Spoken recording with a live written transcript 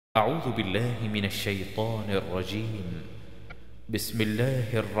أعوذ بالله من الشيطان الرجيم. بسم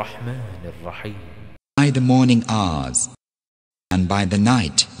الله الرحمن الرحيم. By the morning hours, and by the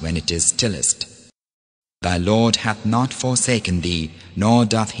night when it is stillest, thy Lord hath not forsaken thee, nor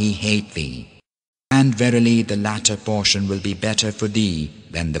doth he hate thee. And verily the latter portion will be better for thee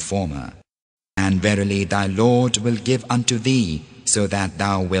than the former. And verily thy Lord will give unto thee, so that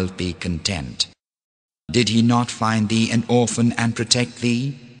thou wilt be content. Did he not find thee an orphan and protect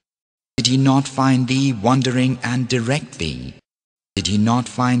thee? Did he not find thee wandering and direct thee? Did he not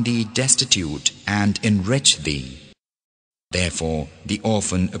find thee destitute and enrich thee? Therefore the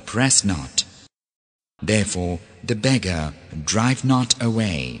orphan oppress not. Therefore the beggar drive not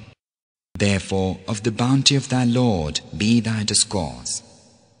away. Therefore of the bounty of thy Lord be thy discourse.